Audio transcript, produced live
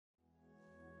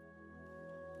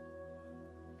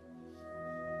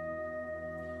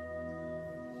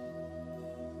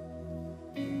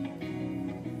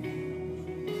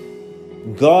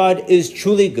God is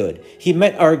truly good. He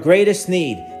met our greatest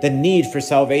need, the need for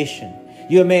salvation.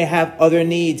 You may have other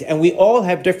needs, and we all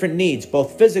have different needs,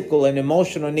 both physical and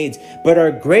emotional needs. But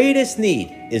our greatest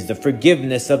need is the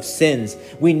forgiveness of sins.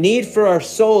 We need for our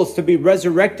souls to be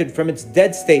resurrected from its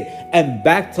dead state and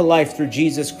back to life through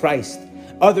Jesus Christ.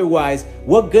 Otherwise,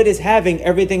 what good is having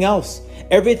everything else?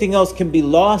 Everything else can be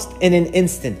lost in an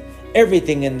instant.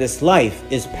 Everything in this life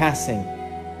is passing.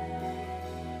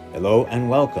 Hello and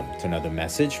welcome to another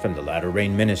message from the Latter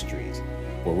Rain Ministries,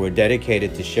 where we're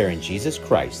dedicated to sharing Jesus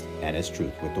Christ and His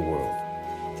truth with the world.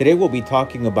 Today we'll be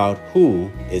talking about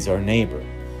who is our neighbor.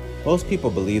 Most people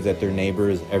believe that their neighbor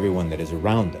is everyone that is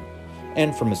around them,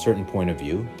 and from a certain point of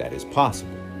view, that is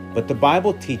possible. But the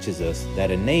Bible teaches us that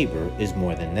a neighbor is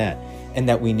more than that, and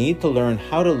that we need to learn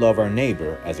how to love our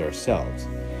neighbor as ourselves.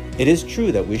 It is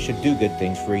true that we should do good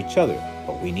things for each other,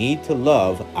 but we need to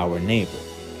love our neighbor.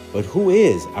 But who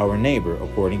is our neighbor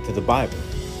according to the Bible?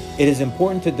 It is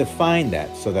important to define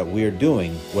that so that we are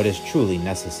doing what is truly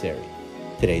necessary.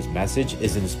 Today's message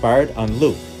is inspired on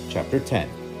Luke chapter 10,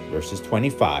 verses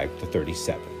 25 to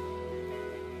 37.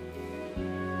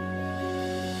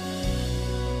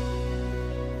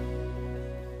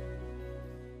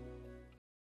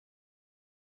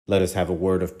 Let us have a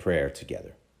word of prayer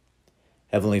together.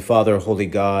 Heavenly Father, Holy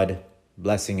God,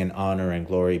 blessing and honor and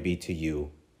glory be to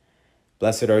you.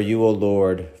 Blessed are you, O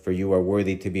Lord, for you are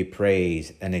worthy to be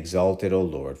praised and exalted, O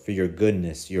Lord, for your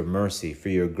goodness, your mercy, for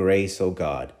your grace, O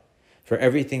God, for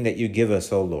everything that you give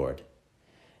us, O Lord.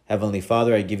 Heavenly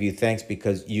Father, I give you thanks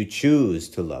because you choose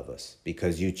to love us,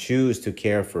 because you choose to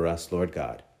care for us, Lord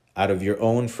God, out of your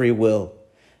own free will,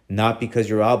 not because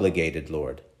you're obligated,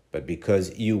 Lord, but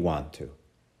because you want to.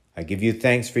 I give you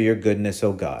thanks for your goodness,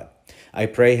 O God. I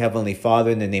pray, Heavenly Father,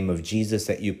 in the name of Jesus,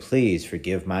 that you please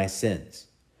forgive my sins.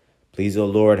 Please, O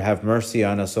Lord, have mercy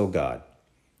on us, O God.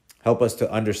 Help us to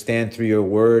understand through your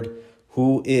word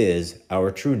who is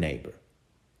our true neighbor.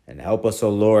 And help us, O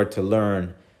Lord, to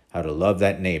learn how to love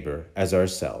that neighbor as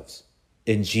ourselves.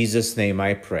 In Jesus' name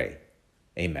I pray.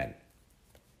 Amen.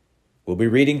 We'll be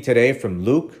reading today from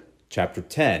Luke chapter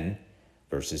 10,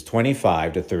 verses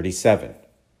 25 to 37.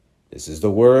 This is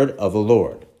the word of the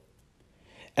Lord.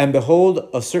 And behold,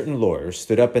 a certain lawyer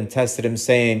stood up and tested him,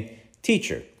 saying,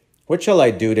 Teacher, what shall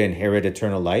I do to inherit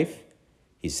eternal life?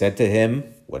 He said to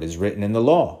him, What is written in the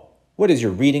law? What is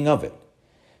your reading of it?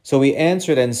 So he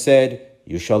answered and said,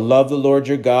 You shall love the Lord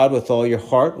your God with all your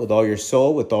heart, with all your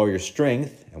soul, with all your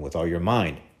strength, and with all your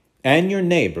mind, and your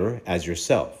neighbor as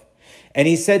yourself. And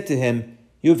he said to him,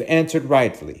 You have answered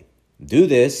rightly. Do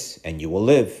this, and you will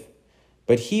live.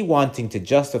 But he, wanting to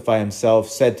justify himself,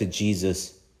 said to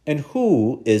Jesus, And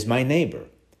who is my neighbor?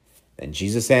 Then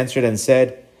Jesus answered and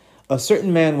said, A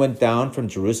certain man went down from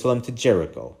Jerusalem to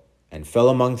Jericho, and fell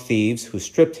among thieves, who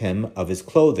stripped him of his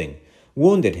clothing,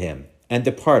 wounded him, and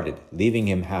departed, leaving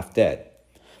him half dead.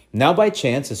 Now by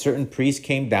chance a certain priest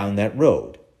came down that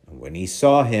road, and when he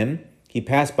saw him, he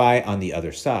passed by on the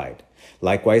other side.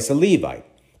 Likewise a Levite,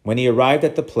 when he arrived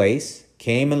at the place,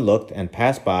 came and looked and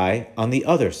passed by on the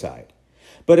other side.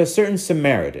 But a certain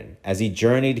Samaritan, as he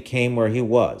journeyed, came where he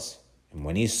was. And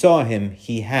when he saw him,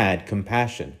 he had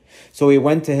compassion. So he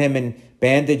went to him and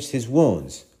bandaged his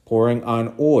wounds, pouring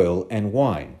on oil and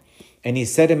wine. And he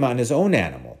set him on his own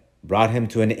animal, brought him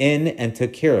to an inn, and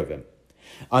took care of him.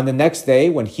 On the next day,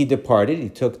 when he departed, he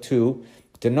took 2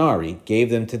 denarii, gave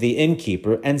them to the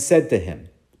innkeeper, and said to him,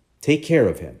 Take care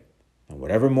of him, and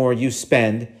whatever more you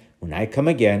spend, when I come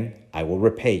again, I will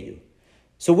repay you.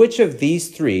 So which of these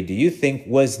 3 do you think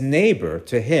was neighbor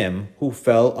to him who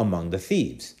fell among the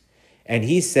thieves? And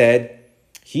he said,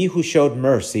 He who showed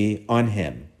mercy on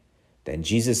him. Then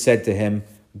Jesus said to him,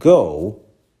 Go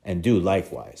and do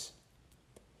likewise.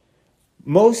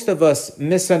 Most of us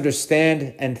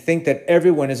misunderstand and think that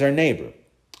everyone is our neighbor,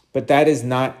 but that is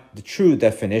not the true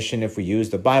definition if we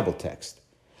use the Bible text.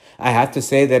 I have to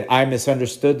say that I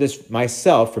misunderstood this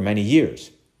myself for many years.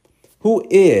 Who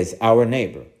is our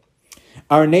neighbor?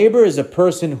 Our neighbor is a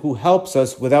person who helps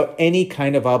us without any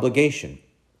kind of obligation.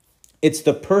 It's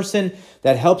the person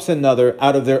that helps another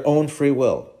out of their own free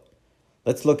will.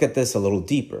 Let's look at this a little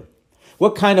deeper.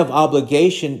 What kind of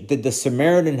obligation did the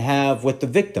Samaritan have with the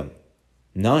victim?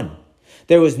 None.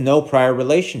 There was no prior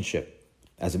relationship.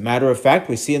 As a matter of fact,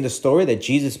 we see in the story that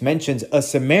Jesus mentions a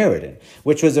Samaritan,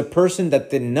 which was a person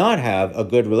that did not have a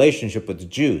good relationship with the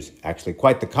Jews. Actually,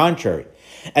 quite the contrary.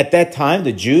 At that time,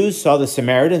 the Jews saw the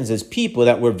Samaritans as people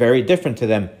that were very different to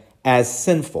them, as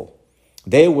sinful.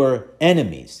 They were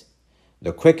enemies.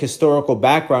 The quick historical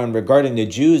background regarding the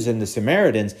Jews and the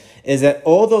Samaritans is that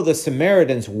although the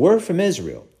Samaritans were from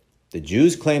Israel, The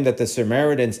Jews claimed that the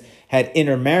Samaritans had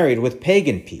intermarried with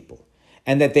pagan people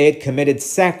and that they had committed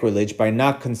sacrilege by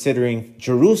not considering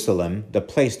Jerusalem the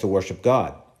place to worship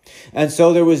God. And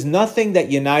so there was nothing that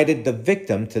united the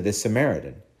victim to the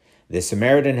Samaritan. The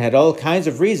Samaritan had all kinds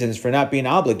of reasons for not being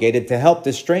obligated to help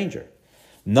this stranger.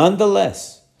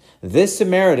 Nonetheless, this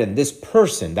Samaritan, this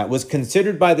person that was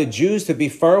considered by the Jews to be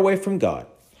far away from God,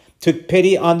 took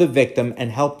pity on the victim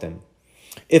and helped him.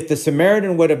 If the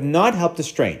Samaritan would have not helped the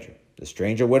stranger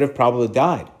would have probably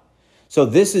died. So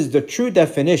this is the true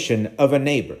definition of a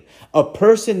neighbor, a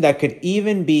person that could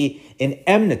even be in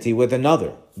enmity with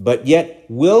another, but yet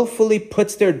willfully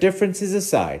puts their differences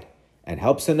aside and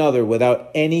helps another without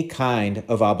any kind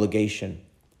of obligation.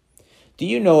 Do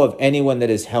you know of anyone that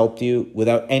has helped you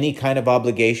without any kind of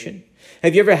obligation?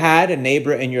 Have you ever had a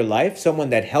neighbor in your life,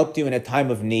 someone that helped you in a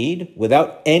time of need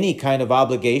without any kind of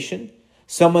obligation?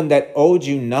 Someone that owed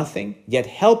you nothing, yet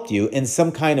helped you in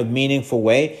some kind of meaningful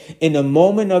way in a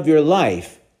moment of your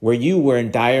life where you were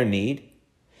in dire need?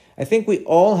 I think we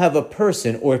all have a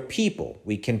person or people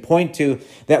we can point to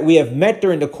that we have met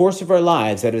during the course of our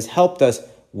lives that has helped us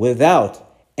without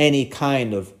any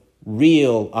kind of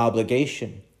real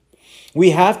obligation. We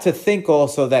have to think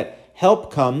also that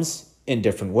help comes in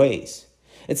different ways.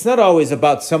 It's not always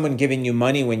about someone giving you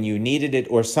money when you needed it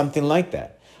or something like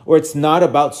that. Or it's not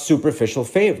about superficial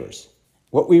favors.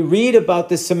 What we read about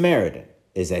the Samaritan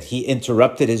is that he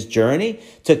interrupted his journey,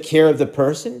 took care of the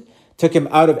person, took him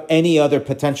out of any other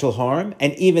potential harm,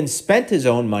 and even spent his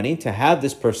own money to have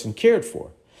this person cared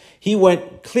for. He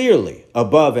went clearly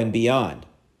above and beyond.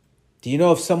 Do you know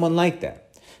of someone like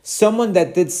that? Someone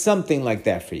that did something like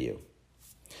that for you?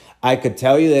 I could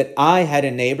tell you that I had a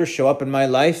neighbor show up in my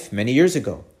life many years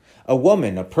ago. A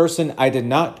woman, a person I did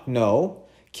not know,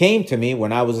 came to me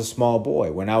when I was a small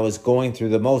boy, when I was going through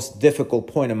the most difficult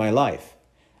point in my life.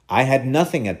 I had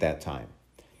nothing at that time,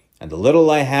 and the little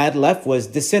I had left was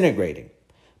disintegrating.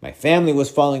 My family was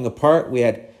falling apart. We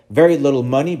had very little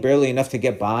money, barely enough to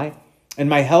get by, and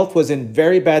my health was in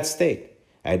very bad state.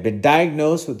 I had been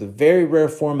diagnosed with a very rare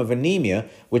form of anemia,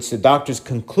 which the doctors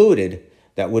concluded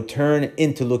that would turn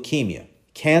into leukemia,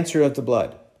 cancer of the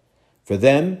blood. For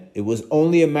them, it was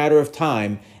only a matter of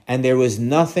time, and there was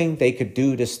nothing they could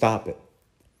do to stop it.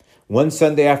 One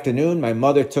Sunday afternoon, my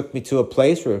mother took me to a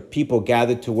place where people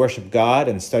gathered to worship God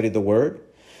and study the Word.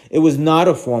 It was not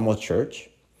a formal church.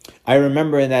 I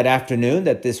remember in that afternoon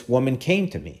that this woman came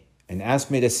to me and asked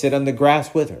me to sit on the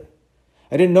grass with her.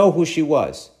 I didn't know who she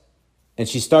was, and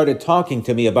she started talking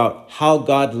to me about how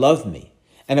God loved me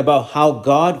and about how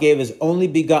God gave his only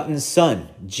begotten Son,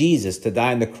 Jesus, to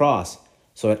die on the cross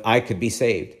so that I could be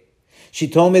saved. She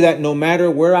told me that no matter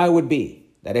where I would be,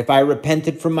 that if I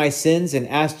repented from my sins and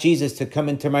asked Jesus to come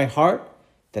into my heart,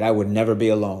 that I would never be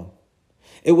alone.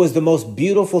 It was the most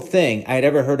beautiful thing I had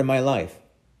ever heard in my life.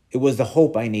 It was the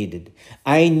hope I needed.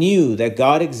 I knew that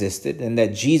God existed and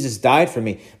that Jesus died for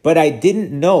me, but I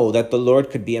didn't know that the Lord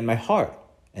could be in my heart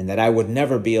and that I would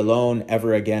never be alone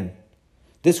ever again.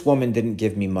 This woman didn't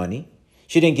give me money.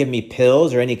 She didn't give me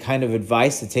pills or any kind of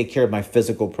advice to take care of my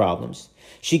physical problems.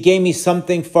 She gave me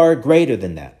something far greater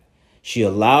than that. She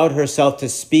allowed herself to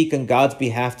speak on God's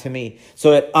behalf to me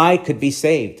so that I could be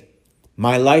saved.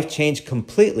 My life changed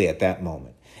completely at that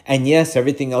moment. And yes,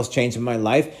 everything else changed in my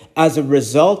life as a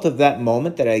result of that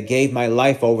moment that I gave my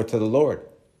life over to the Lord.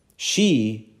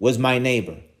 She was my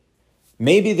neighbor.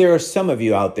 Maybe there are some of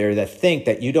you out there that think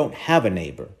that you don't have a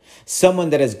neighbor, someone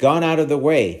that has gone out of the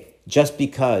way just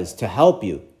because to help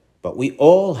you. But we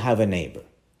all have a neighbor.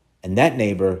 And that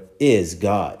neighbor is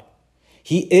God.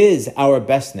 He is our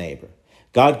best neighbor.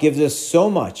 God gives us so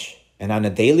much and on a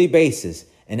daily basis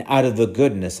and out of the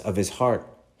goodness of his heart.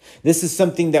 This is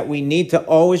something that we need to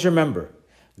always remember.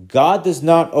 God does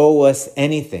not owe us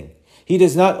anything. He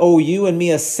does not owe you and me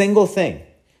a single thing.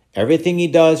 Everything he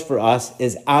does for us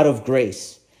is out of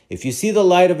grace. If you see the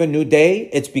light of a new day,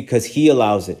 it's because he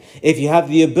allows it. If you have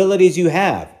the abilities you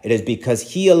have, it is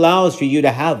because he allows for you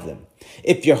to have them.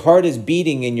 If your heart is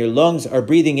beating and your lungs are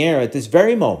breathing air at this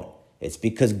very moment, it's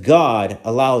because God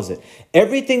allows it.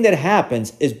 Everything that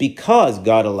happens is because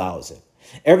God allows it.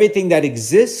 Everything that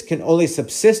exists can only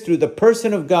subsist through the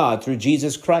person of God, through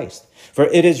Jesus Christ. For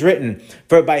it is written,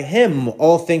 "For by him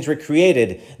all things were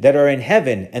created that are in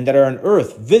heaven and that are on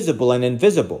earth, visible and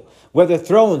invisible, whether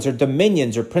thrones or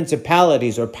dominions or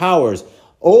principalities or powers.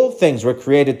 All things were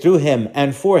created through him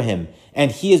and for him,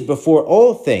 and he is before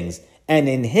all things, and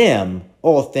in him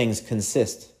all things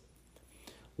consist."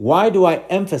 Why do I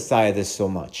emphasize this so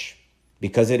much?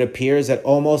 Because it appears that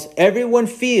almost everyone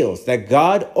feels that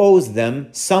God owes them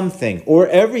something or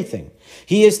everything.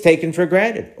 He is taken for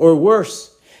granted, or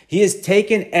worse, He is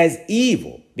taken as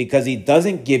evil because he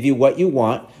doesn't give you what you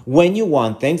want, when you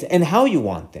want things, and how you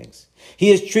want things. He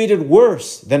is treated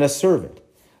worse than a servant.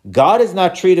 God is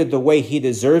not treated the way he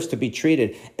deserves to be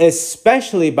treated,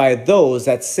 especially by those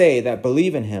that say that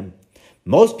believe in him.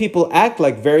 Most people act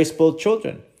like very spoiled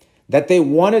children, that they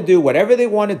want to do whatever they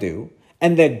want to do,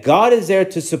 and that God is there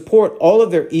to support all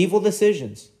of their evil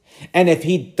decisions. And if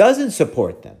he doesn't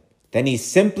support them, then he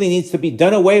simply needs to be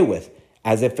done away with,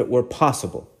 as if it were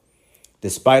possible.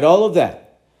 Despite all of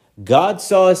that, God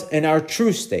saw us in our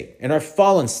true state, in our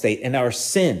fallen state, in our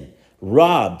sin,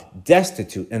 robbed,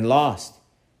 destitute, and lost.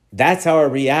 That's our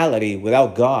reality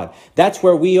without God. That's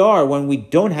where we are when we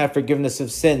don't have forgiveness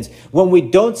of sins, when we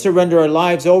don't surrender our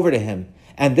lives over to him.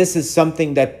 And this is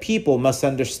something that people must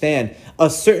understand, a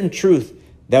certain truth,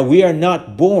 that we are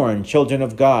not born children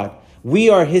of God. We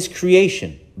are his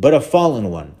creation, but a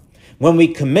fallen one. When we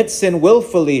commit sin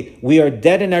willfully, we are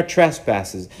dead in our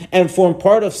trespasses and form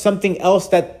part of something else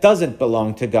that doesn't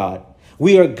belong to God.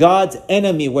 We are God's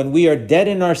enemy when we are dead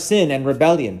in our sin and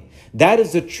rebellion. That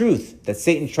is the truth that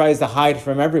Satan tries to hide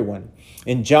from everyone.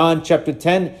 In John chapter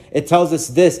 10, it tells us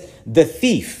this: the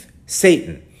thief,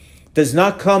 Satan, does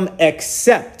not come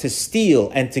except to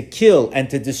steal and to kill and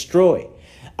to destroy.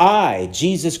 I,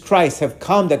 Jesus Christ, have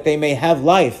come that they may have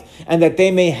life and that they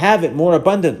may have it more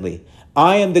abundantly.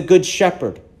 I am the good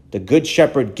shepherd. The good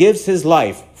shepherd gives his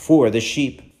life for the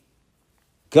sheep.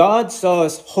 God saw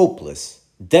us hopeless,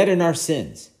 dead in our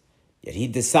sins, yet he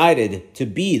decided to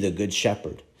be the good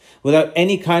shepherd. Without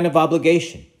any kind of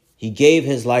obligation, he gave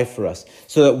his life for us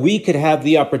so that we could have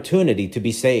the opportunity to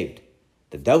be saved.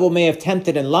 The devil may have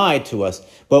tempted and lied to us,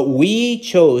 but we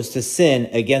chose to sin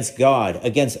against God,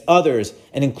 against others,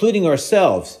 and including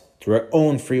ourselves through our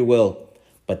own free will.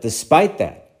 But despite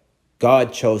that,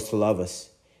 God chose to love us.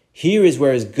 Here is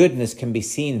where his goodness can be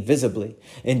seen visibly.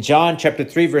 In John chapter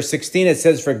 3, verse 16, it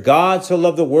says, "For God so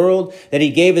loved the world that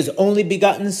he gave his only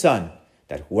begotten Son,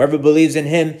 that whoever believes in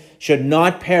him should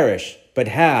not perish, but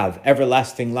have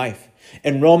everlasting life."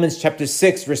 In Romans chapter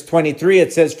 6, verse 23,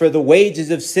 it says, "For the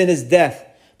wages of sin is death,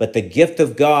 but the gift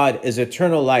of God is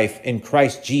eternal life in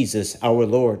Christ Jesus our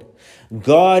Lord."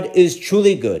 God is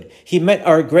truly good. He met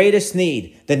our greatest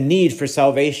need, the need for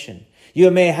salvation. You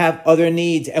may have other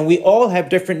needs, and we all have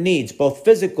different needs, both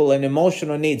physical and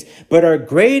emotional needs. But our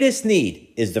greatest need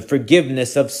is the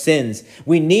forgiveness of sins.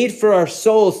 We need for our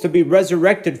souls to be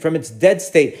resurrected from its dead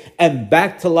state and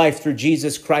back to life through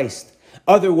Jesus Christ.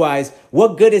 Otherwise,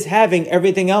 what good is having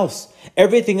everything else?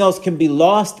 Everything else can be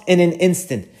lost in an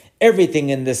instant. Everything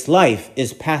in this life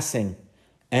is passing.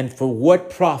 And for what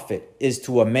profit is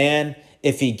to a man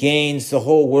if he gains the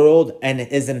whole world and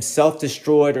is himself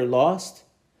destroyed or lost?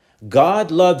 God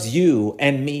loves you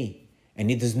and me, and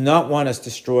he does not want us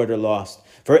destroyed or lost.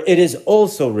 For it is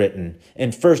also written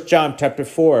in 1 John chapter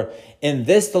 4, "In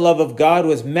this the love of God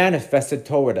was manifested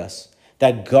toward us,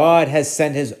 that God has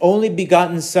sent his only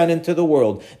begotten Son into the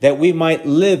world, that we might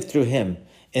live through him.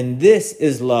 And this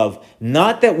is love,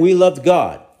 not that we loved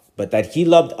God, but that he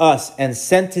loved us and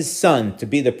sent his Son to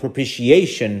be the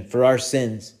propitiation for our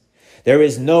sins. There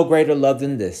is no greater love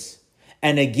than this."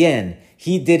 And again,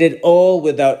 he did it all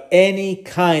without any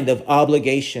kind of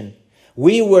obligation.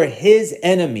 We were his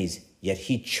enemies, yet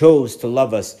he chose to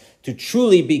love us, to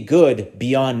truly be good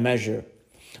beyond measure.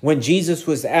 When Jesus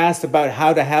was asked about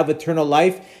how to have eternal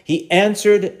life, he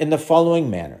answered in the following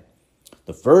manner: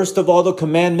 "The first of all the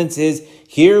commandments is,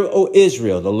 'Hear, O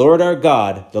Israel, the Lord our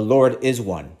God, the Lord is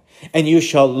one. And you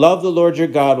shall love the Lord your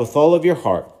God with all of your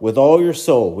heart, with all your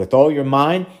soul, with all your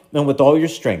mind, and with all your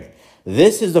strength.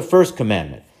 This is the first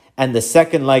commandment. And the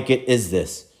second like it is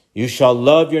this: you shall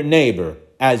love your neighbor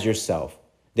as yourself.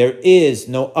 There is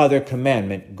no other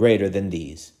commandment greater than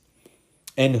these."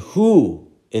 And who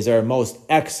is our most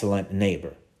excellent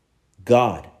neighbor?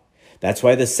 God. That's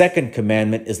why the second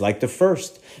commandment is like the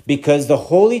first, because the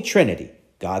Holy Trinity,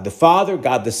 God the Father,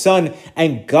 God the Son,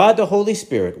 and God the Holy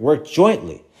Spirit work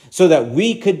jointly so that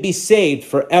we could be saved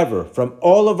forever from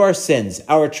all of our sins,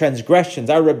 our transgressions,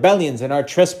 our rebellions, and our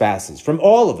trespasses, from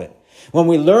all of it. When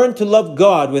we learn to love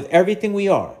God with everything we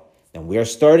are, then we are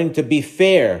starting to be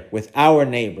fair with our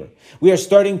neighbor. We are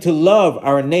starting to love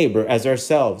our neighbor as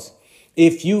ourselves.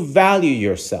 If you value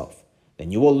yourself,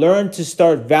 then you will learn to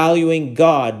start valuing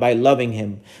God by loving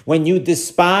him. When you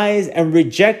despise and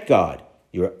reject God,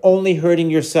 you are only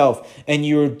hurting yourself, and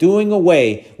you are doing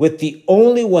away with the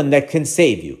only one that can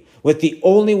save you, with the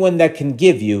only one that can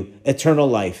give you eternal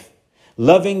life.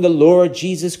 Loving the Lord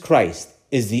Jesus Christ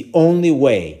is the only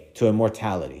way to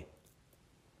immortality.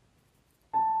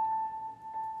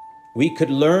 We could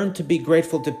learn to be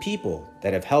grateful to people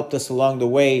that have helped us along the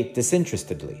way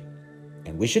disinterestedly.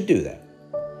 And We should do that.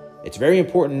 It's very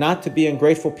important not to be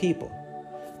ungrateful people.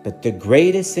 But the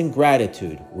greatest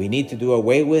ingratitude we need to do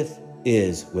away with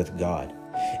is with God.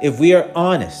 If we are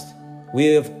honest, we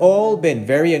have all been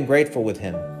very ungrateful with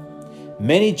Him.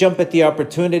 Many jump at the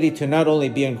opportunity to not only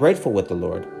be ungrateful with the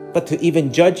Lord, but to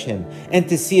even judge Him and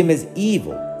to see Him as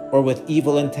evil or with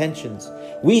evil intentions.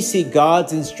 We see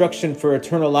God's instruction for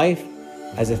eternal life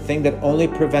as a thing that only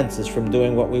prevents us from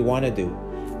doing what we want to do,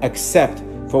 except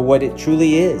for what it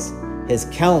truly is, His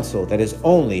counsel that is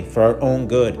only for our own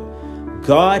good.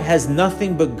 God has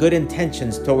nothing but good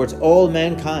intentions towards all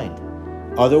mankind.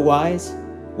 Otherwise,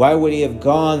 why would He have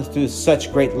gone through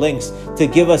such great lengths to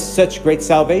give us such great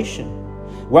salvation?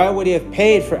 Why would He have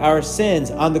paid for our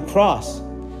sins on the cross?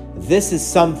 This is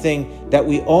something that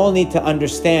we all need to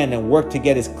understand and work to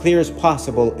get as clear as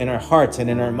possible in our hearts and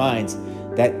in our minds,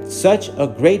 that such a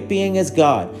great being as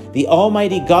God, the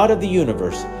Almighty God of the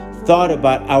universe, thought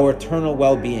about our eternal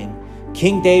well-being.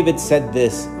 King David said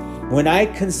this, "When I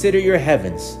consider your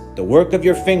heavens, the work of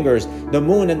your fingers, the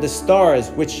moon and the stars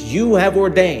which you have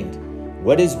ordained,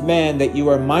 what is man that you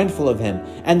are mindful of him,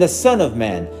 and the son of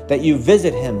man that you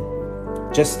visit him?"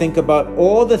 Just think about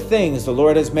all the things the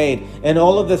Lord has made and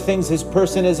all of the things His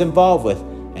person is involved with.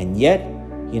 And yet,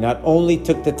 He not only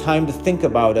took the time to think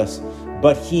about us,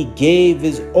 but He gave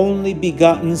His only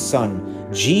begotten Son,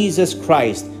 Jesus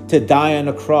Christ, to die on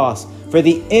a cross for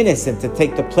the innocent to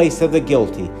take the place of the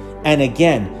guilty, and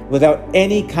again, without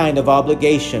any kind of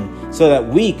obligation, so that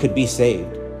we could be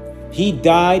saved. He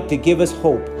died to give us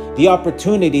hope, the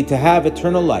opportunity to have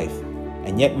eternal life.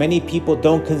 And yet many people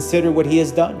don't consider what He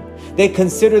has done. They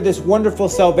consider this wonderful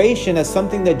salvation as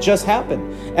something that just happened,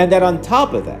 and that on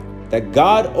top of that, that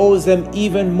God owes them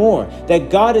even more, that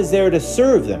God is there to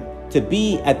serve them, to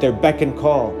be at their beck and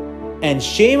call. And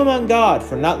shame on God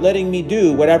for not letting me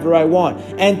do whatever I want,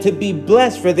 and to be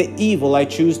blessed for the evil I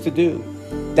choose to do.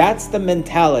 That's the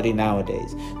mentality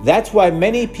nowadays. That's why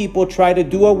many people try to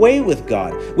do away with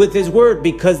God, with His word,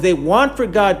 because they want for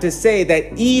God to say that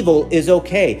evil is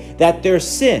okay, that their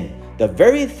sin, the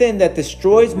very thing that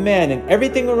destroys man and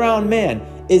everything around man,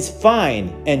 is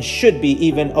fine and should be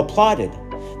even applauded.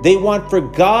 They want for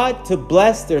God to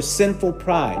bless their sinful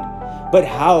pride. But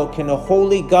how can a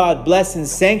holy God bless and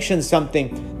sanction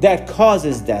something that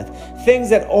causes death, things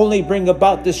that only bring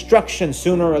about destruction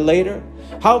sooner or later?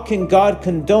 How can God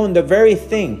condone the very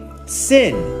thing,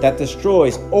 sin, that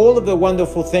destroys all of the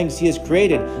wonderful things He has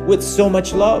created with so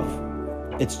much love?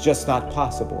 It's just not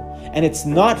possible. And it's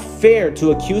not fair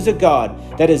to accuse a God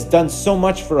that has done so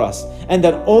much for us and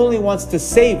that only wants to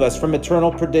save us from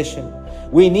eternal perdition.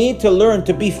 We need to learn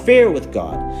to be fair with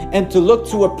God and to look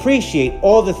to appreciate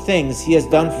all the things He has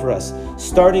done for us,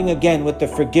 starting again with the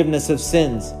forgiveness of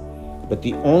sins. But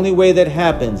the only way that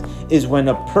happens is when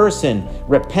a person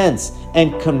repents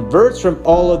and converts from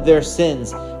all of their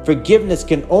sins. Forgiveness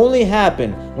can only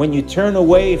happen when you turn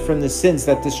away from the sins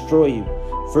that destroy you.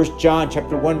 1 John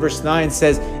chapter 1 verse 9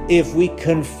 says, "If we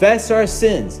confess our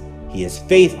sins, He is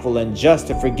faithful and just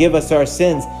to forgive us our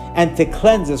sins and to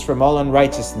cleanse us from all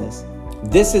unrighteousness."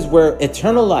 This is where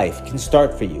eternal life can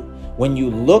start for you, when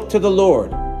you look to the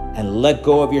Lord and let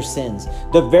go of your sins,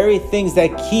 the very things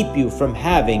that keep you from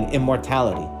having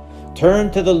immortality. Turn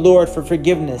to the Lord for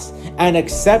forgiveness and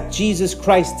accept Jesus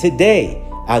Christ today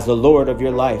as the Lord of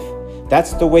your life.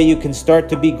 That's the way you can start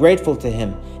to be grateful to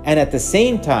Him, and at the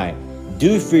same time,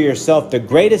 do for yourself the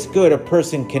greatest good a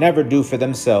person can ever do for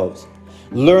themselves.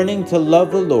 Learning to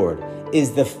love the Lord is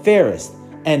the fairest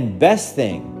and best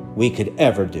thing we could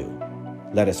ever do.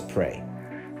 Let us pray.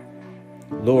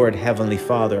 Lord, Heavenly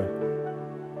Father,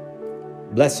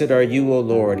 blessed are you, O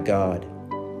Lord God.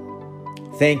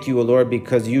 Thank you, O Lord,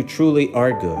 because you truly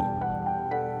are good.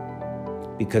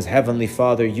 Because, Heavenly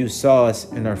Father, you saw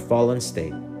us in our fallen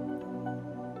state.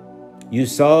 You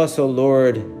saw us, O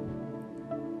Lord,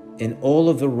 in all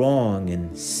of the wrong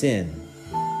and sin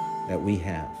that we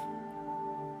have.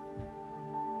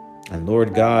 And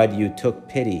Lord God, you took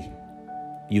pity.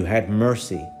 You had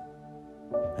mercy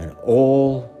on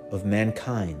all of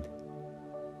mankind.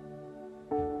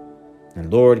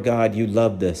 And Lord God, you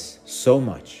loved us so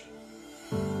much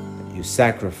that you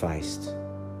sacrificed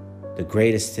the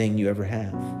greatest thing you ever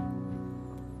have.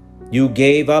 You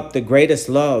gave up the greatest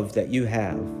love that you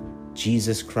have,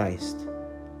 Jesus Christ,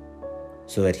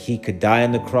 so that He could die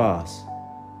on the cross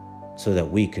so that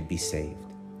we could be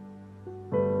saved.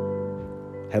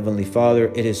 Heavenly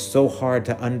Father, it is so hard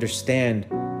to understand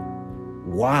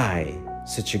why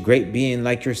such a great being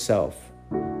like yourself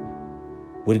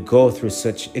would go through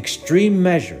such extreme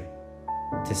measure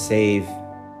to save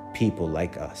people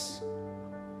like us.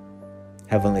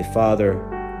 Heavenly Father,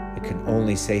 I can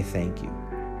only say thank you.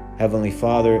 Heavenly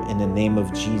Father, in the name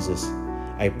of Jesus,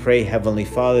 I pray, Heavenly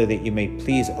Father, that you may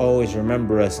please always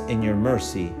remember us in your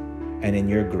mercy and in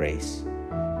your grace.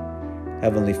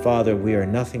 Heavenly Father, we are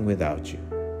nothing without you.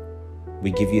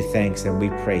 We give you thanks and we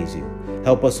praise you.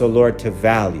 Help us, O Lord, to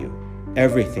value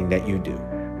everything that you do,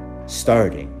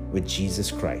 starting with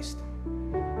Jesus Christ.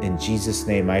 In Jesus'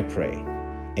 name I pray.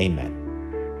 Amen.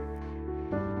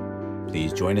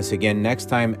 Please join us again next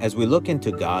time as we look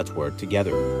into God's Word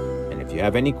together. And if you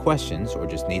have any questions or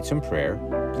just need some prayer,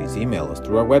 please email us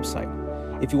through our website.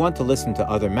 If you want to listen to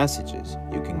other messages,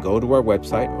 you can go to our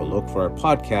website or look for our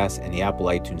podcast in the Apple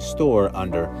iTunes Store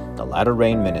under The Latter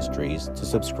Rain Ministries to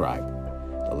subscribe.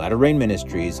 The Latter Rain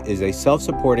Ministries is a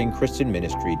self-supporting Christian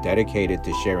ministry dedicated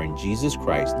to sharing Jesus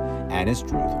Christ and His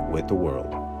truth with the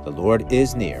world. The Lord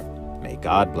is near. May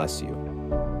God bless you.